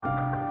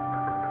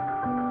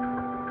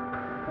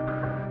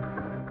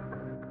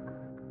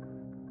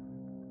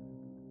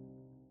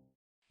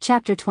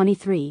Chapter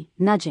 23,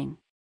 Nudging.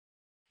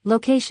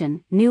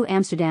 Location, New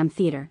Amsterdam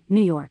Theatre,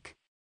 New York.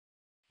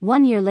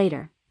 1 year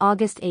later,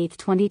 August 8,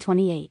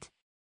 2028.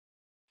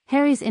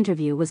 Harry's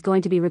interview was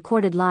going to be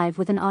recorded live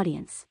with an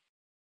audience.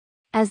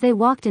 As they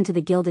walked into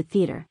the Gilded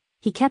Theatre,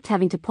 he kept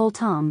having to pull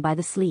Tom by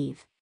the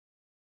sleeve.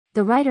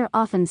 The writer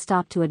often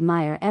stopped to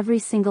admire every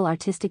single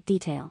artistic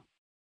detail.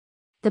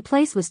 The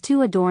place was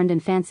too adorned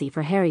and fancy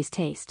for Harry's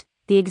taste,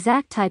 the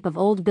exact type of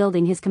old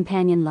building his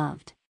companion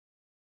loved.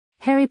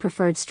 Harry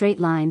preferred straight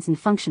lines and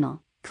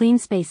functional, clean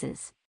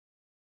spaces.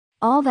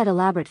 All that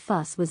elaborate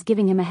fuss was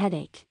giving him a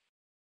headache.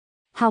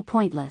 How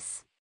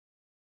pointless.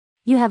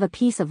 You have a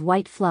piece of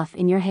white fluff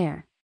in your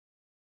hair.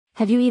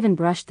 Have you even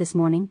brushed this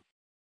morning?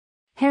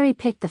 Harry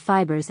picked the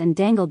fibers and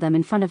dangled them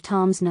in front of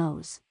Tom's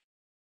nose.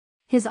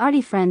 His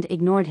arty friend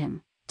ignored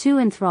him, too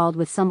enthralled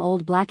with some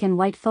old black and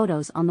white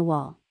photos on the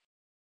wall.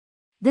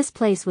 This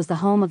place was the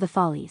home of the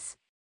Follies.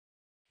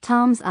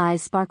 Tom's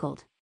eyes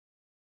sparkled.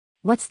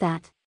 What's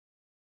that?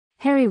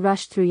 Harry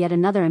rushed through yet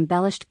another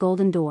embellished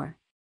golden door.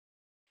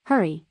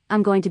 Hurry,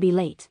 I'm going to be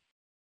late.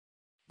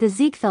 The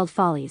Ziegfeld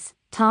Follies,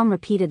 Tom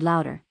repeated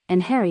louder,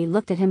 and Harry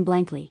looked at him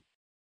blankly.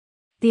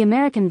 The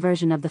American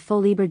version of the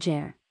Folie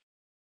Bergère.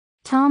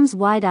 Tom's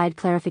wide-eyed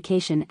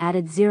clarification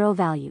added zero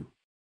value.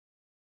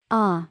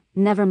 Ah,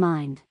 never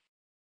mind.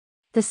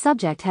 The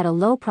subject had a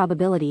low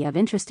probability of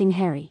interesting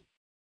Harry.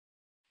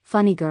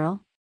 Funny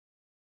girl?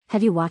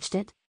 Have you watched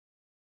it?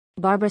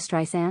 Barbra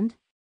Streisand?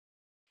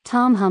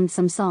 Tom hummed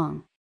some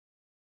song.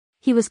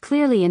 He was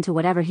clearly into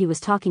whatever he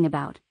was talking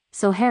about,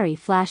 so Harry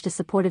flashed a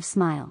supportive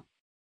smile.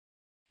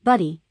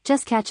 Buddy,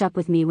 just catch up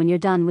with me when you're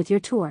done with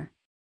your tour.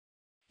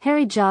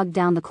 Harry jogged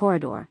down the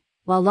corridor,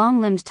 while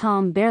long-limbed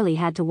Tom barely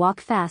had to walk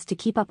fast to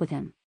keep up with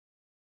him.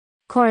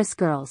 Chorus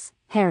girls,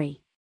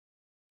 Harry.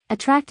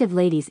 Attractive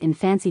ladies in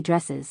fancy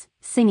dresses,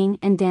 singing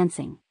and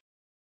dancing.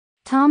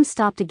 Tom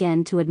stopped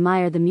again to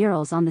admire the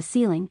murals on the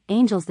ceiling,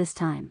 angels this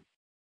time.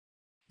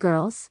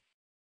 Girls?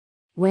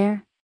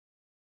 Where?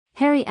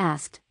 Harry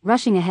asked,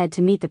 rushing ahead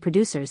to meet the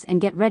producers and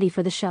get ready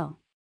for the show.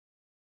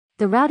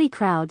 The rowdy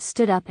crowd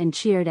stood up and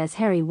cheered as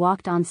Harry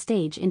walked on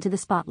stage into the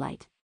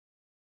spotlight.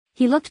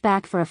 He looked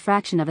back for a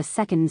fraction of a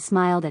second and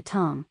smiled at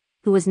Tom,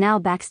 who was now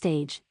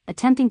backstage,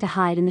 attempting to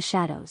hide in the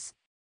shadows.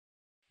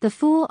 The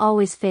fool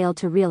always failed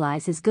to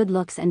realize his good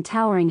looks and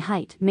towering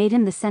height made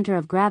him the center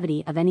of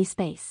gravity of any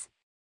space.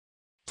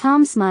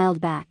 Tom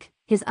smiled back,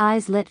 his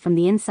eyes lit from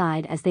the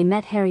inside as they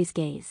met Harry's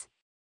gaze.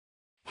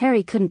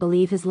 Harry couldn't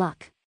believe his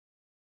luck.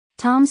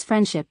 Tom's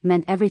friendship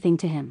meant everything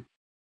to him.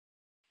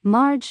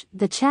 Marge,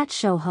 the chat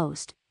show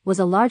host, was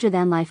a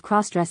larger-than-life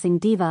cross-dressing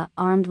diva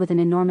armed with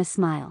an enormous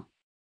smile.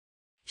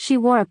 She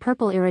wore a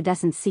purple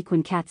iridescent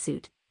sequin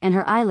catsuit, and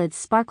her eyelids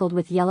sparkled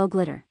with yellow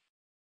glitter.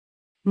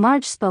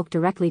 Marge spoke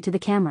directly to the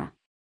camera.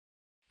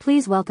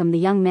 Please welcome the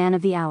young man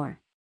of the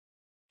hour.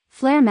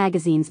 Flair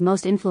magazine's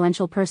most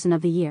influential person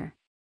of the year.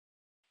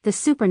 The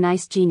super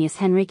nice genius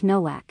Henry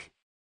Nowak.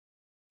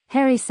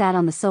 Harry sat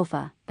on the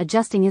sofa,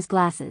 adjusting his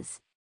glasses.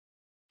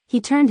 He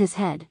turned his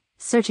head,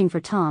 searching for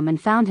Tom, and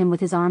found him with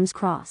his arms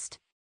crossed.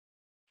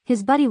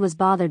 His buddy was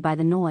bothered by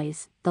the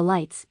noise, the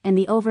lights, and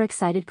the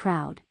overexcited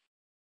crowd.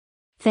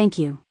 Thank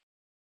you.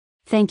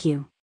 Thank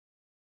you.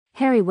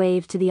 Harry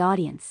waved to the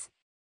audience.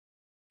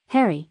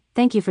 Harry,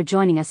 thank you for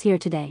joining us here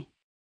today.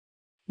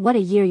 What a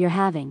year you're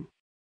having.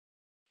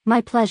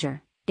 My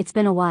pleasure, it's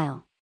been a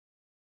while.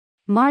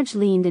 Marge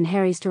leaned in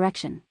Harry's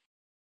direction.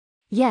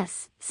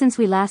 Yes, since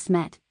we last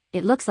met,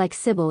 it looks like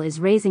Sybil is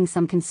raising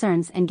some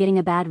concerns and getting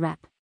a bad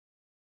rep.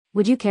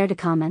 Would you care to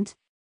comment?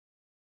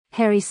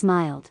 Harry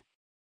smiled.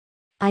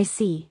 I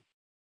see.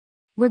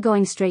 We're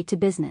going straight to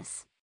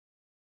business.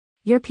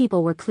 Your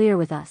people were clear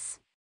with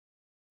us.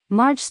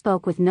 Marge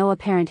spoke with no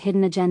apparent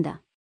hidden agenda.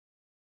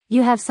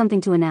 You have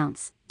something to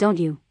announce, don't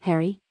you,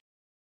 Harry?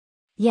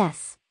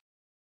 Yes.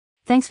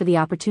 Thanks for the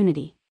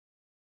opportunity.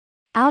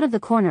 Out of the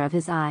corner of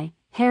his eye,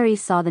 Harry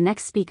saw the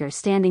next speaker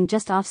standing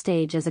just off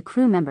stage as a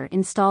crew member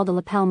installed a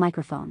lapel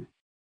microphone.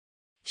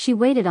 She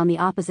waited on the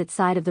opposite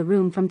side of the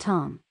room from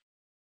Tom.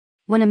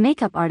 When a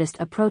makeup artist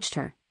approached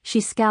her,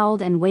 she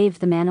scowled and waved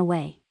the man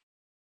away.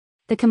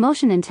 The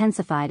commotion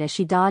intensified as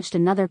she dodged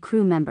another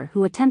crew member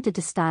who attempted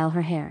to style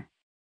her hair.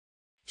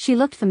 She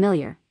looked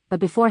familiar, but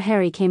before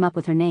Harry came up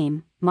with her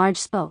name, Marge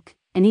spoke,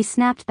 and he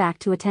snapped back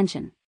to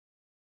attention.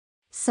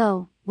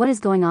 So, what is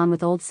going on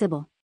with old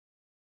Sybil?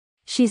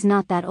 She's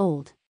not that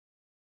old.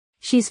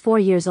 She's 4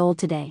 years old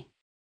today.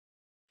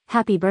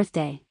 Happy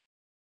birthday.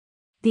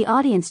 The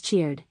audience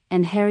cheered,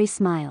 and Harry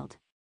smiled.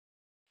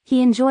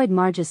 He enjoyed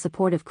Marge's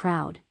supportive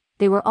crowd.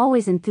 They were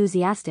always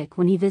enthusiastic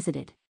when he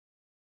visited.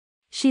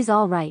 She's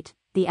all right,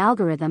 the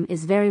algorithm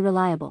is very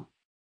reliable.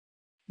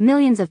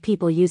 Millions of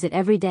people use it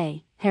every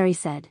day, Harry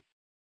said.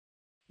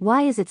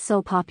 Why is it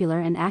so popular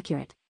and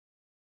accurate?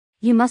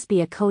 You must be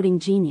a coding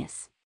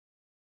genius.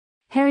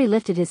 Harry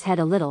lifted his head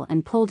a little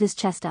and pulled his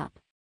chest up.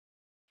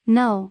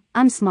 No,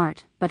 I'm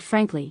smart, but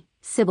frankly,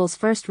 Sybil's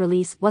first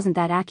release wasn't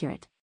that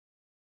accurate.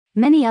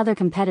 Many other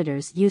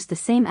competitors used the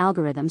same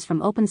algorithms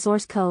from open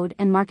source code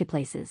and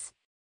marketplaces.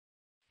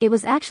 It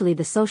was actually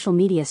the social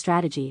media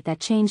strategy that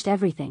changed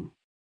everything.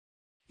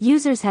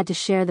 Users had to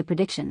share the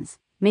predictions,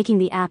 making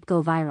the app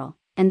go viral,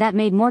 and that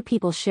made more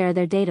people share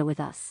their data with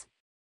us.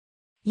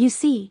 You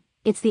see,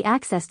 it's the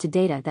access to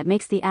data that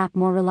makes the app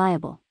more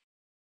reliable.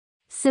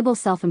 Sybil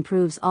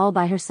self-improves all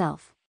by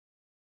herself.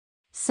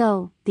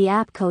 So, the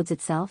app codes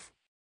itself?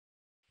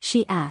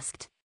 She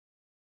asked.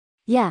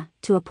 Yeah,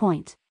 to a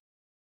point.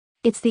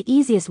 It's the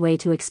easiest way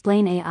to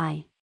explain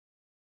AI.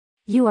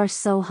 You are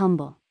so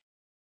humble.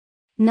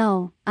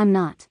 No, I'm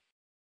not.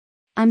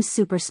 I'm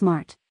super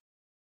smart.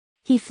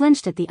 He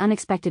flinched at the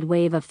unexpected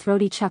wave of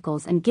throaty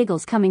chuckles and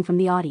giggles coming from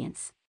the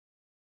audience.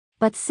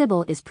 But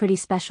Sybil is pretty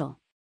special.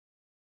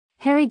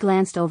 Harry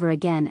glanced over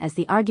again as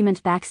the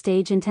argument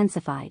backstage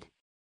intensified.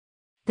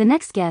 The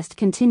next guest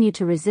continued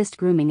to resist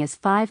grooming as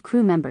 5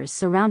 crew members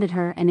surrounded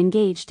her and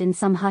engaged in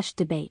some hushed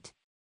debate.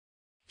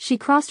 She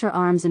crossed her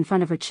arms in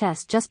front of her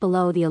chest just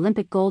below the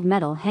Olympic gold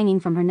medal hanging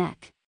from her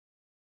neck.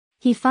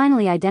 He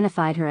finally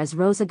identified her as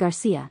Rosa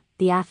Garcia,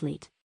 the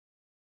athlete.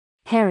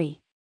 Harry.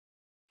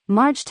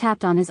 Marge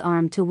tapped on his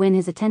arm to win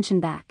his attention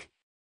back.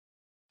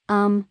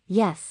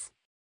 Yes.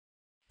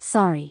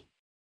 Sorry.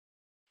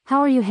 How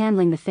are you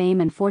handling the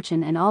fame and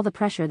fortune and all the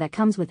pressure that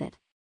comes with it?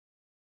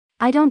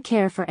 I don't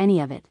care for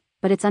any of it,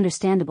 but it's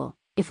understandable,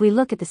 if we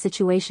look at the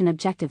situation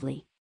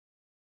objectively.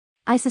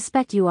 I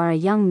suspect you are a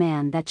young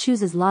man that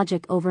chooses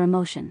logic over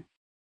emotion.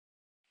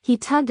 He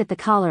tugged at the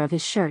collar of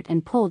his shirt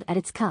and pulled at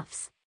its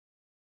cuffs.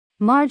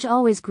 Marge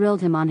always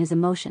grilled him on his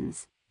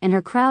emotions, and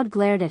her crowd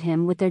glared at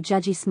him with their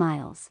judgy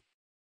smiles.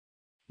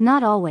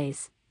 Not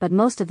always, but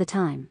most of the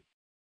time.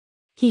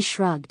 He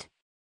shrugged.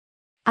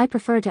 I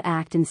prefer to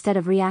act instead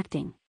of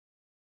reacting.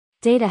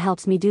 Data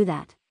helps me do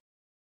that.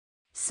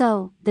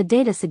 So, the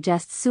data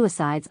suggests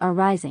suicides are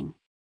rising.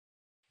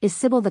 Is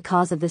Sybil the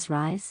cause of this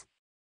rise?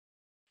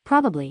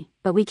 Probably,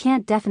 but we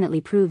can't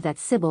definitely prove that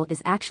Sybil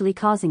is actually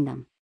causing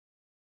them.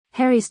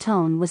 Harry's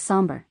tone was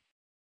somber.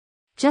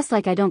 Just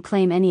like I don't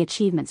claim any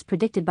achievements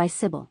predicted by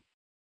Sybil.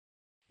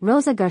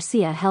 Rosa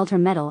Garcia held her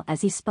medal as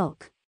he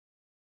spoke.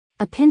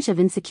 A pinch of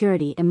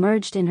insecurity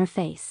emerged in her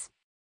face.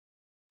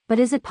 But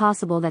is it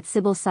possible that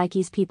Sybil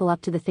psyches people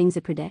up to the things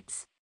it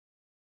predicts?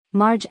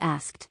 Marge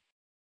asked.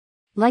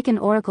 Like an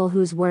oracle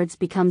whose words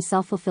become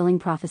self-fulfilling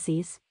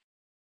prophecies?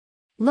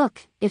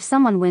 Look, if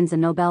someone wins a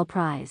Nobel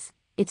Prize,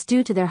 it's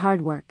due to their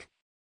hard work.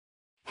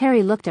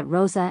 Harry looked at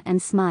Rosa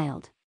and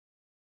smiled.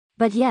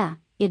 But yeah,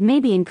 it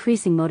may be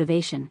increasing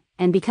motivation,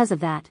 and because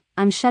of that,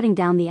 I'm shutting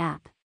down the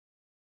app.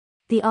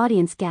 The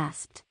audience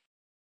gasped.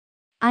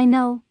 I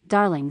know,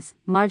 darlings,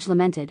 Marge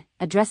lamented,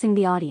 addressing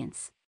the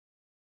audience.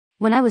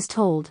 When I was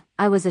told,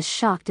 I was as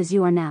shocked as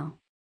you are now.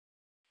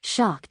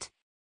 Shocked.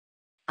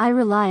 I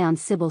rely on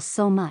Sybil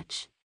so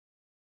much.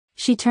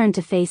 She turned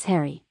to face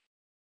Harry.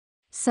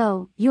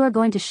 So, you are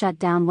going to shut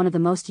down one of the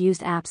most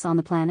used apps on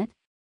the planet?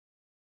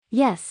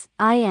 Yes,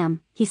 I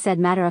am, he said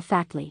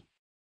matter-of-factly.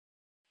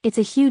 It's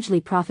a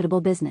hugely profitable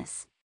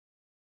business.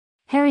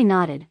 Harry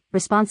nodded,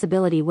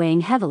 responsibility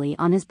weighing heavily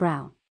on his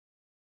brow.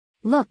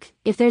 Look,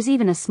 if there's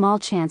even a small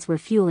chance we're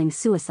fueling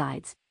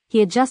suicides,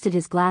 he adjusted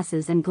his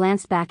glasses and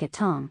glanced back at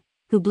Tom,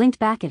 who blinked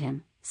back at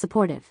him,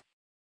 supportive.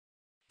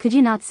 Could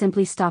you not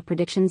simply stop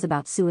predictions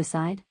about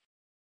suicide?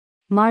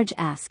 Marge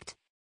asked.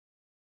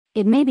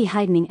 It may be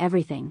heightening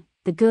everything,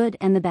 the good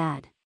and the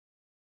bad.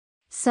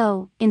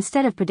 So,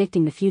 instead of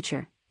predicting the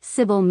future,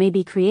 Sybil may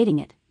be creating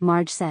it,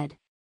 Marge said.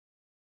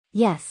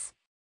 Yes.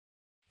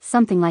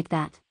 Something like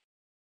that.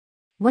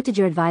 What did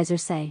your advisor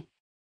say?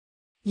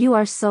 You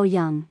are so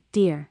young,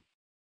 dear.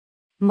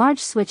 Marge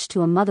switched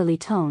to a motherly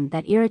tone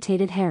that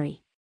irritated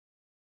Harry.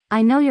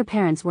 I know your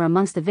parents were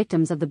amongst the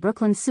victims of the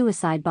Brooklyn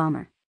suicide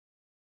bomber.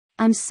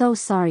 I'm so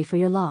sorry for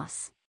your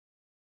loss.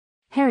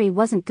 Harry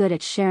wasn't good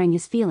at sharing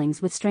his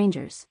feelings with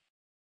strangers.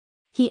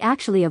 He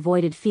actually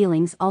avoided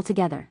feelings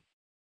altogether.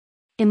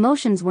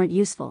 Emotions weren't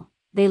useful,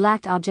 they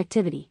lacked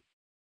objectivity.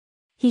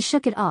 He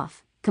shook it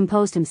off,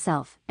 composed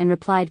himself, and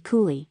replied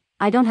coolly,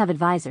 I don't have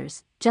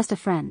advisors, just a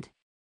friend.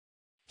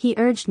 He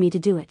urged me to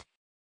do it.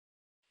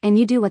 And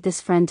you do what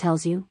this friend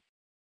tells you?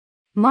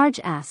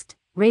 Marge asked,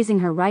 raising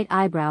her right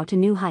eyebrow to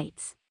new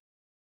heights.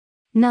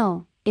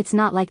 No, it's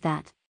not like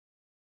that.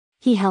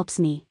 He helps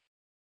me.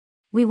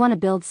 We want to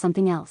build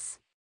something else.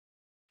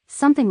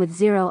 Something with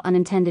zero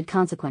unintended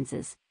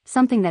consequences,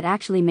 something that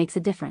actually makes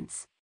a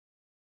difference.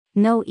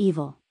 No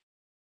evil.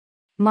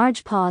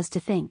 Marge paused to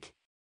think.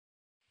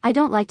 I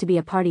don't like to be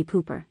a party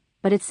pooper,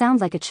 but it sounds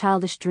like a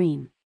childish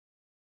dream.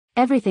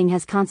 Everything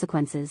has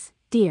consequences,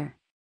 dear.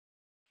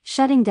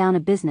 Shutting down a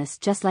business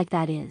just like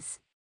that is.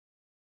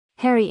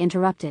 Harry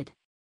interrupted.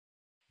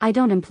 I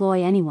don't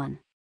employ anyone.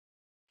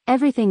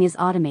 Everything is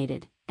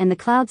automated, and the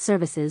cloud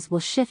services will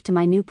shift to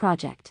my new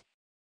project.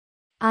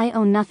 I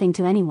owe nothing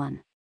to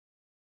anyone.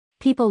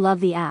 People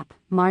love the app,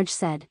 Marge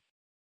said.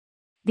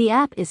 The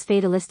app is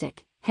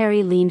fatalistic,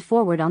 Harry leaned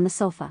forward on the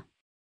sofa.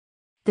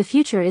 The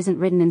future isn't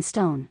written in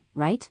stone,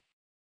 right?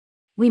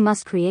 We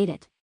must create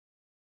it.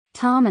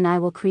 Tom and I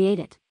will create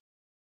it.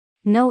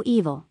 No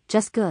evil,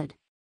 just good.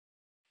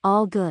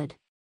 All good.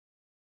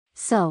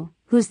 So,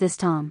 who's this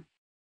Tom?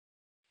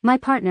 My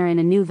partner in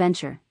a new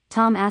venture,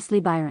 Tom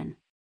Astley-Byron.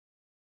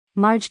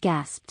 Marge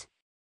gasped.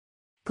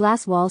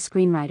 Glass wall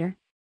screenwriter?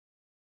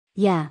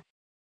 Yeah.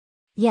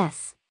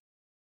 Yes.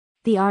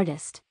 The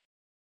artist.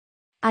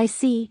 I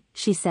see,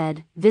 she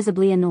said,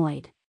 visibly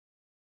annoyed.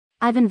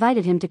 I've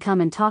invited him to come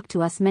and talk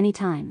to us many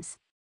times.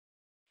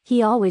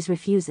 He always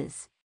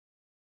refuses.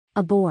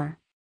 A bore.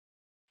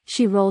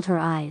 She rolled her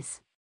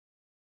eyes.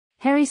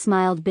 Harry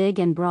smiled big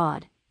and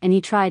broad, and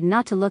he tried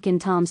not to look in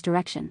Tom's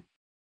direction.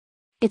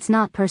 It's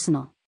not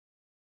personal.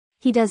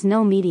 He does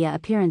no media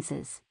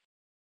appearances.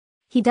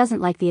 He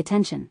doesn't like the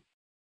attention.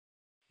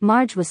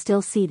 Marge was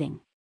still seething.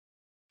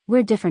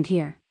 We're different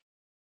here.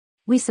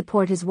 We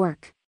support his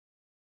work.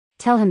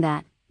 Tell him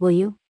that, will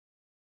you?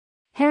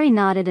 Harry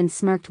nodded and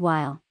smirked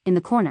while, in the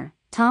corner,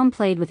 Tom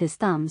played with his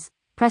thumbs,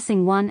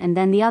 pressing one and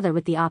then the other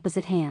with the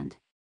opposite hand.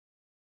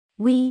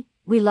 We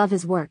love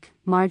his work,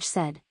 Marge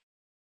said.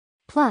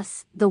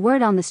 Plus, the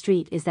word on the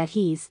street is that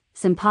he's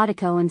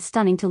simpatico and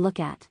stunning to look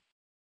at.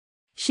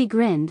 She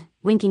grinned,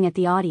 winking at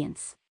the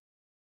audience.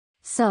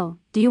 So,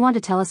 do you want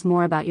to tell us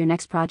more about your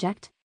next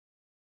project?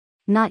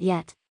 Not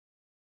yet.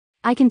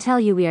 I can tell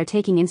you we are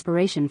taking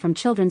inspiration from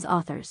children's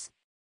authors.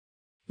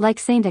 Like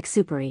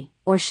Saint-Exupéry,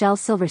 or Shel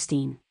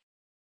Silverstein.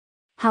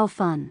 How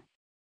fun.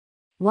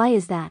 Why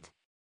is that?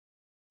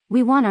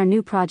 We want our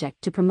new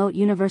project to promote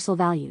universal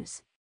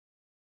values.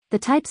 The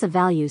types of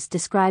values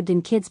described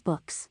in kids'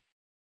 books.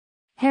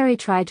 Harry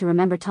tried to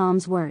remember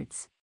Tom's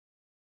words.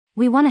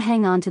 We want to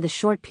hang on to the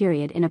short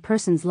period in a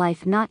person's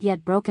life not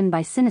yet broken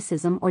by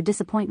cynicism or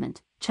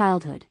disappointment,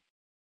 childhood.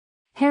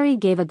 Harry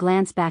gave a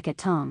glance back at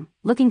Tom,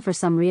 looking for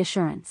some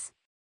reassurance.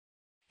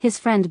 His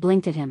friend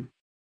blinked at him.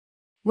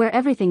 Where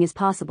everything is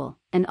possible,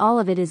 and all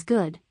of it is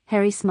good,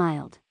 Harry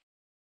smiled.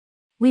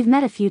 We've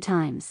met a few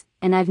times,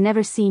 and I've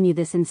never seen you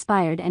this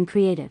inspired and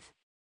creative.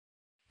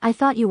 I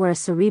thought you were a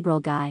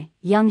cerebral guy,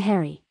 young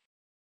Harry.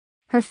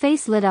 Her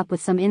face lit up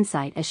with some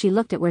insight as she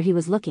looked at where he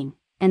was looking,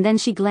 and then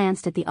she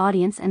glanced at the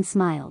audience and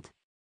smiled.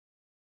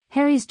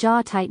 Harry's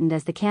jaw tightened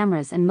as the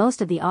cameras and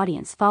most of the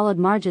audience followed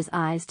Marge's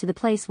eyes to the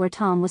place where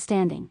Tom was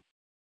standing.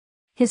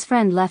 His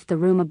friend left the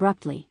room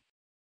abruptly.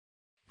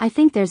 I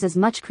think there's as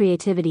much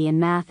creativity in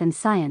math and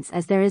science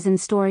as there is in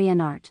story and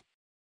art.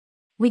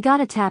 We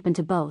gotta tap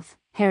into both,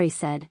 Harry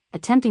said,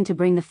 attempting to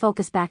bring the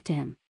focus back to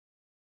him.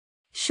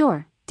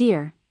 Sure,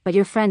 dear, but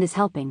your friend is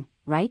helping,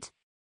 right?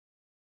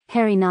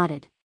 Harry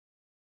nodded.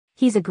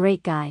 He's a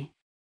great guy.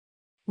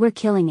 We're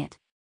killing it.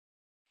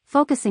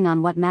 Focusing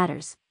on what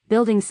matters,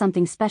 building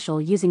something special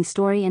using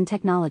story and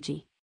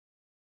technology.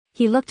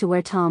 He looked to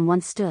where Tom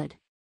once stood.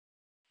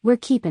 We're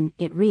keeping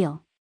it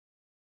real.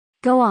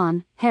 Go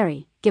on,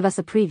 Harry, give us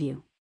a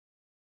preview.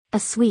 A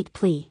sweet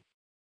plea.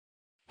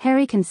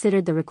 Harry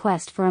considered the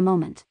request for a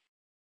moment.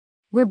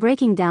 We're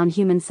breaking down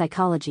human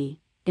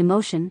psychology,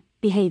 emotion,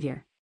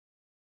 behavior.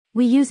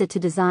 We use it to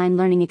design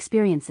learning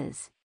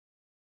experiences.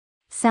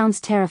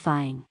 Sounds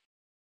terrifying.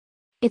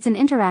 It's an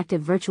interactive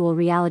virtual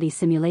reality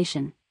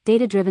simulation,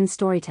 data-driven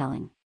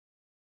storytelling.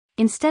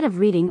 Instead of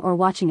reading or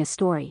watching a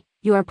story,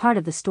 you are part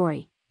of the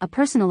story, a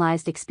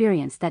personalized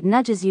experience that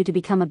nudges you to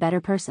become a better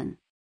person.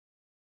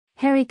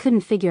 Harry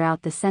couldn't figure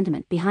out the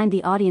sentiment behind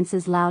the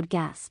audience's loud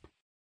gasp.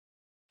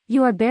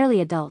 You are barely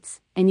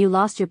adults, and you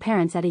lost your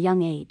parents at a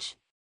young age.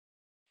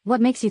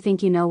 What makes you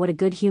think you know what a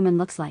good human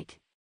looks like?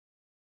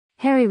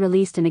 Harry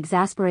released an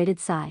exasperated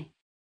sigh.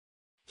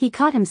 He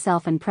caught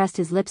himself and pressed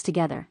his lips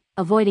together,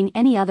 avoiding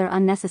any other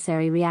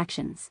unnecessary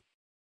reactions.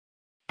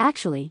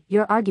 Actually,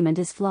 your argument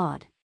is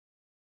flawed.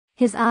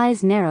 His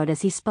eyes narrowed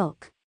as he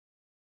spoke.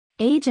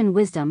 Age and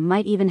wisdom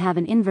might even have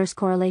an inverse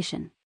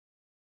correlation.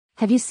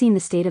 Have you seen the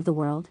state of the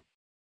world?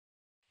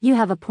 You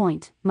have a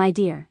point, my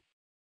dear.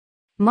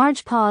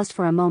 Marge paused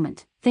for a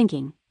moment,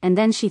 thinking, and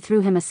then she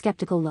threw him a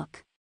skeptical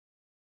look.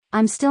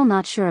 I'm still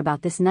not sure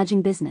about this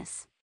nudging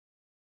business.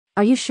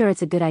 Are you sure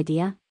it's a good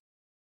idea?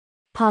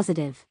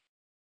 Positive.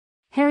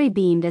 Harry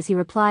beamed as he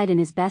replied in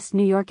his best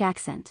New York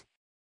accent.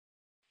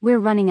 We're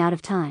running out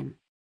of time.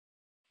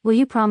 Will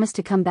you promise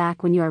to come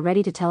back when you are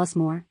ready to tell us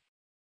more?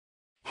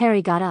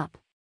 Harry got up.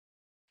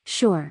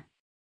 Sure.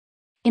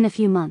 In a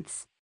few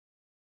months.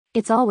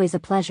 It's always a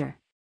pleasure.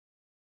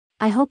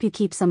 I hope you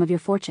keep some of your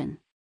fortune.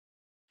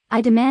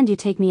 I demand you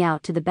take me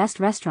out to the best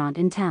restaurant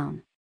in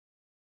town.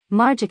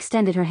 Marge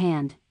extended her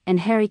hand, and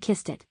Harry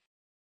kissed it.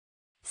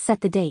 Set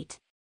the date.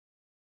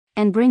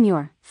 And bring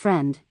your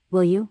friend,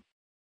 will you?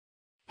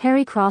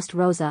 Harry crossed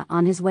Rosa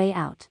on his way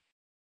out.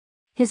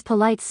 His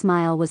polite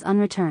smile was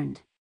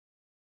unreturned.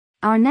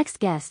 Our next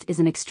guest is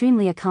an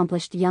extremely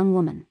accomplished young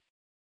woman.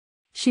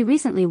 She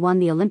recently won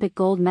the Olympic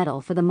gold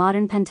medal for the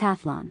modern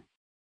pentathlon.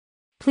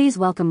 Please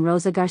welcome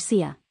Rosa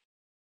Garcia.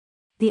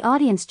 The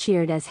audience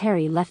cheered as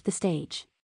Harry left the stage.